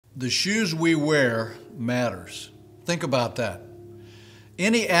The shoes we wear matters. Think about that.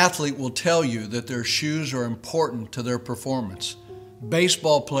 Any athlete will tell you that their shoes are important to their performance.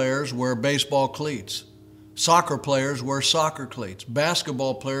 Baseball players wear baseball cleats. Soccer players wear soccer cleats.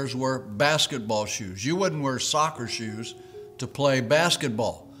 Basketball players wear basketball shoes. You wouldn't wear soccer shoes to play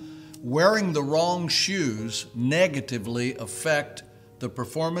basketball. Wearing the wrong shoes negatively affect the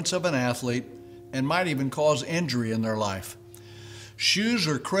performance of an athlete and might even cause injury in their life. Shoes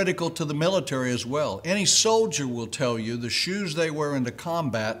are critical to the military as well. Any soldier will tell you the shoes they wear into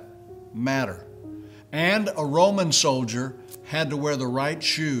combat matter. And a Roman soldier had to wear the right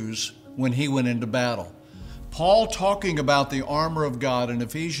shoes when he went into battle. Paul, talking about the armor of God in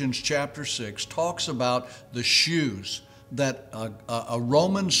Ephesians chapter 6, talks about the shoes that a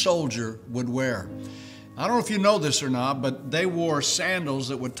Roman soldier would wear. I don't know if you know this or not, but they wore sandals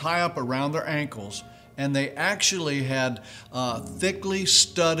that would tie up around their ankles, and they actually had thickly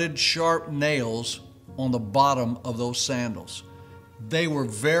studded, sharp nails on the bottom of those sandals. They were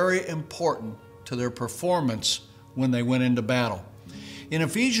very important to their performance when they went into battle. In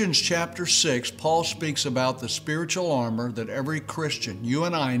Ephesians chapter 6, Paul speaks about the spiritual armor that every Christian, you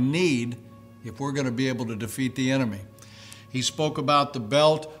and I, need if we're going to be able to defeat the enemy. He spoke about the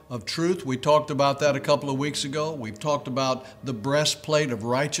belt of truth. We talked about that a couple of weeks ago. We've talked about the breastplate of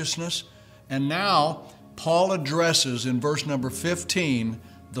righteousness. And now Paul addresses in verse number 15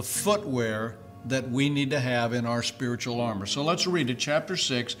 the footwear that we need to have in our spiritual armor. So let's read it, chapter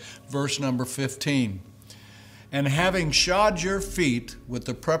 6, verse number 15. And having shod your feet with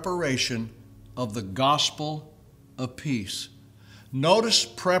the preparation of the gospel of peace. Notice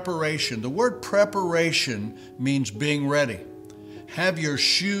preparation. The word preparation means being ready. Have your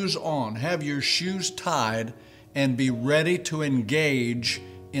shoes on, have your shoes tied, and be ready to engage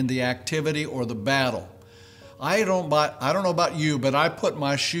in the activity or the battle. I don't know about you, but I put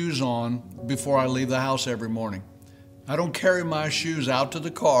my shoes on before I leave the house every morning. I don't carry my shoes out to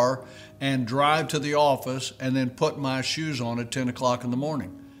the car and drive to the office and then put my shoes on at 10 o'clock in the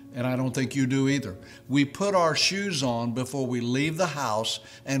morning. And I don't think you do either. We put our shoes on before we leave the house,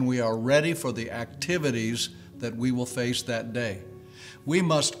 and we are ready for the activities that we will face that day. We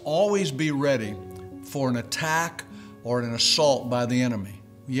must always be ready for an attack or an assault by the enemy.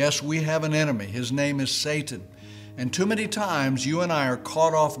 Yes, we have an enemy. His name is Satan. And too many times you and I are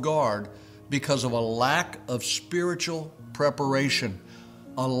caught off guard because of a lack of spiritual preparation.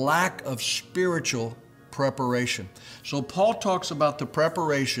 A lack of spiritual preparation. So Paul talks about the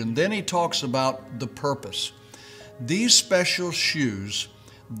preparation, then he talks about the purpose. These special shoes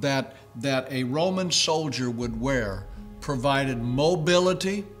that a Roman soldier would wear provided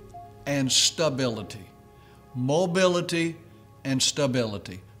mobility and stability. Mobility and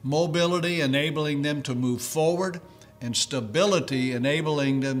stability. Mobility enabling them to move forward, and stability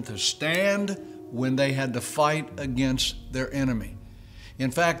enabling them to stand when they had to fight against their enemy. In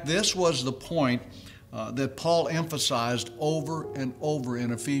fact, this was the point that Paul emphasized over and over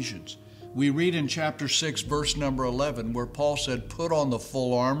in Ephesians. We read in chapter 6, verse number 11, where Paul said, "Put on the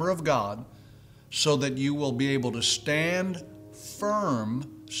full armor of God so that you will be able to stand firm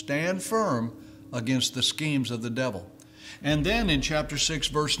against the schemes of the devil." And then in chapter 6,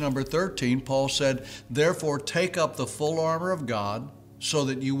 verse number 13, Paul said, "Therefore take up the full armor of God so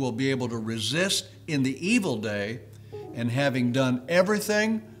that you will be able to resist in the evil day, and having done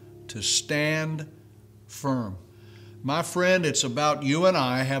everything, to stand firm." My friend, it's about you and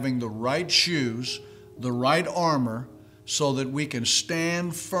I having the right shoes, the right armor, so that we can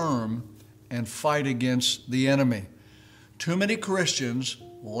stand firm and fight against the enemy. Too many Christians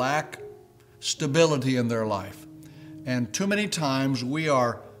lack stability in their life. And too many times we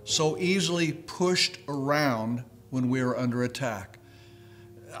are so easily pushed around when we are under attack.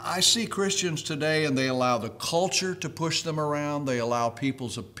 I see Christians today, and they allow the culture to push them around. They allow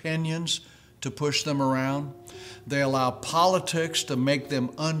people's opinions to push them around. They allow politics to make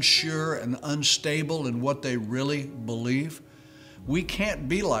them unsure and unstable in what they really believe. We can't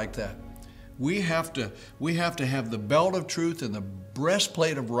be like that. We have to have the belt of truth and the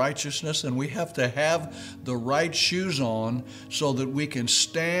breastplate of righteousness, and we have to have the right shoes on so that we can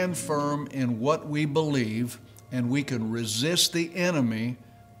stand firm in what we believe, and we can resist the enemy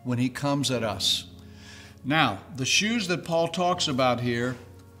when he comes at us. Now, the shoes that Paul talks about here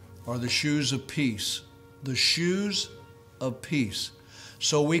are the shoes of peace. The shoes of peace.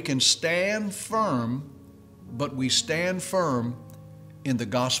 So we can stand firm, but we stand firm in the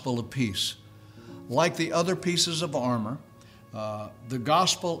gospel of peace. Like the other pieces of armor, the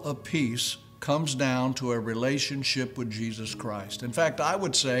gospel of peace comes down to a relationship with Jesus Christ. In fact, I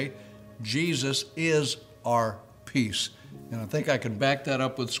would say Jesus is our peace. And I think I can back that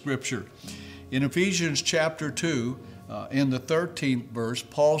up with Scripture. In Ephesians chapter 2, in the 13th verse,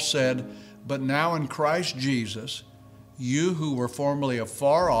 Paul said, "But now in Christ Jesus, you who were formerly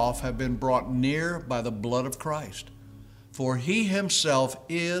afar off have been brought near by the blood of Christ. For he himself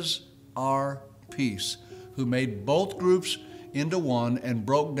is our peace, who made both groups into one and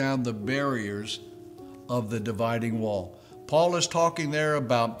broke down the barriers of the dividing wall." Paul is talking there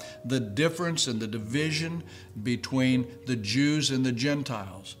about the difference and the division between the Jews and the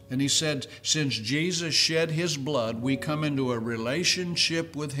Gentiles. And he said, since Jesus shed his blood, we come into a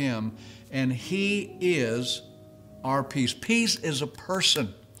relationship with him, and he is our peace. Peace is a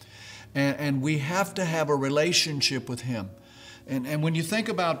person, and we have to have a relationship with him. And when you think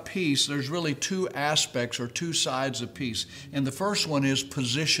about peace, there's really two aspects or two sides of peace. And the first one is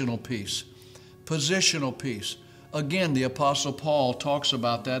positional peace. Positional peace. Again, the Apostle Paul talks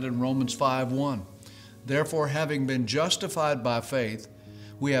about that in Romans 5:1. Therefore, having been justified by faith,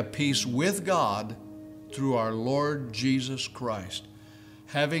 we have peace with God through our Lord Jesus Christ.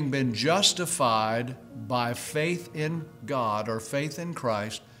 Having been justified by faith in God or faith in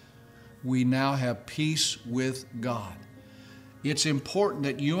Christ, we now have peace with God. It's important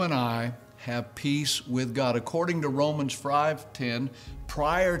that you and I have peace with God. According to Romans 5:10,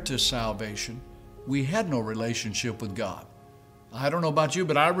 prior to salvation, we had no relationship with God. I don't know about you,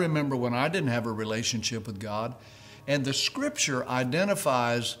 but I remember when I didn't have a relationship with God. And the Scripture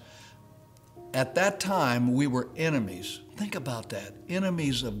identifies at that time we were enemies. Think about that,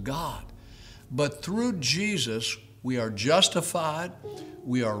 enemies of God. But through Jesus, we are justified,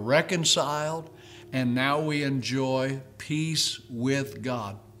 we are reconciled, and now we enjoy peace with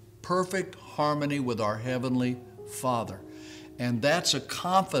God. Perfect harmony with our Heavenly Father. And that's a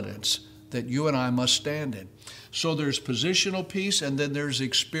confidence that you and I must stand in. So there's positional peace, and then there's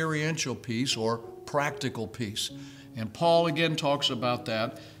experiential peace or practical peace. And Paul again talks about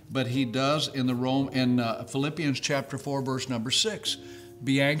that, but he does in Philippians chapter 4, verse number 6.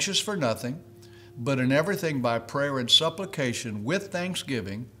 Be anxious for nothing, but in everything by prayer and supplication with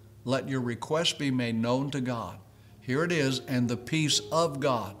thanksgiving, let your requests be made known to God. Here it is, and the peace of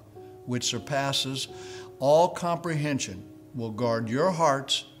God, which surpasses all comprehension, will guard your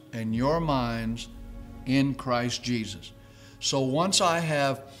hearts and your minds in Christ Jesus. So once I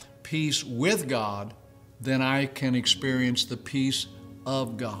have peace with God, then I can experience the peace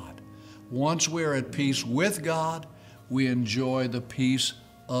of God. Once we're at peace with God, we enjoy the peace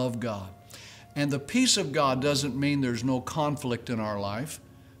of God. And the peace of God doesn't mean there's no conflict in our life.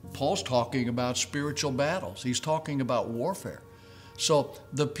 Paul's talking about spiritual battles. He's talking about warfare. So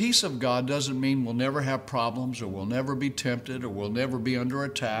the peace of God doesn't mean we'll never have problems, or we'll never be tempted, or we'll never be under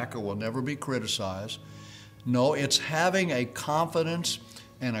attack, or we'll never be criticized. No, it's having a confidence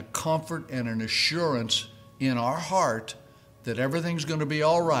and a comfort and an assurance in our heart that everything's going to be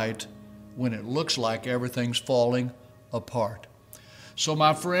all right when it looks like everything's falling apart. So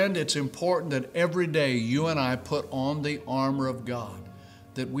my friend, it's important that every day you and I put on the armor of God,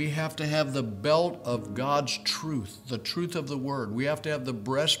 that we have to have the belt of God's truth, the truth of the Word. We have to have the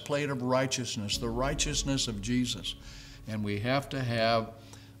breastplate of righteousness, the righteousness of Jesus. And we have to have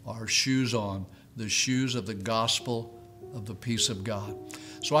our shoes on, the shoes of the gospel of the peace of God.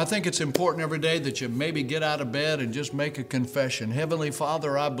 So I think it's important every day that you maybe get out of bed and just make a confession. Heavenly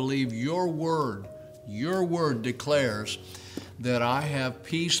Father, I believe your word declares that I have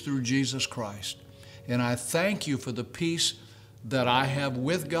peace through Jesus Christ. And I thank you for the peace that I have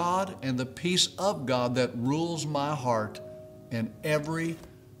with God and the peace of God that rules my heart in every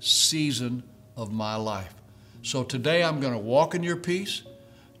season of my life. So today I'm going to walk in your peace.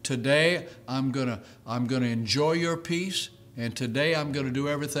 Today I'm going to enjoy your peace. And today I'm going to do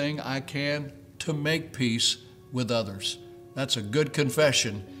everything I can to make peace with others. That's a good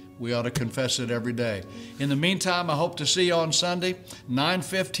confession. We ought to confess it every day. In the meantime, I hope to see you on Sunday,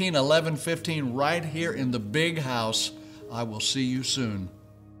 9:15, 11:15, right here in the big house. I will see you soon.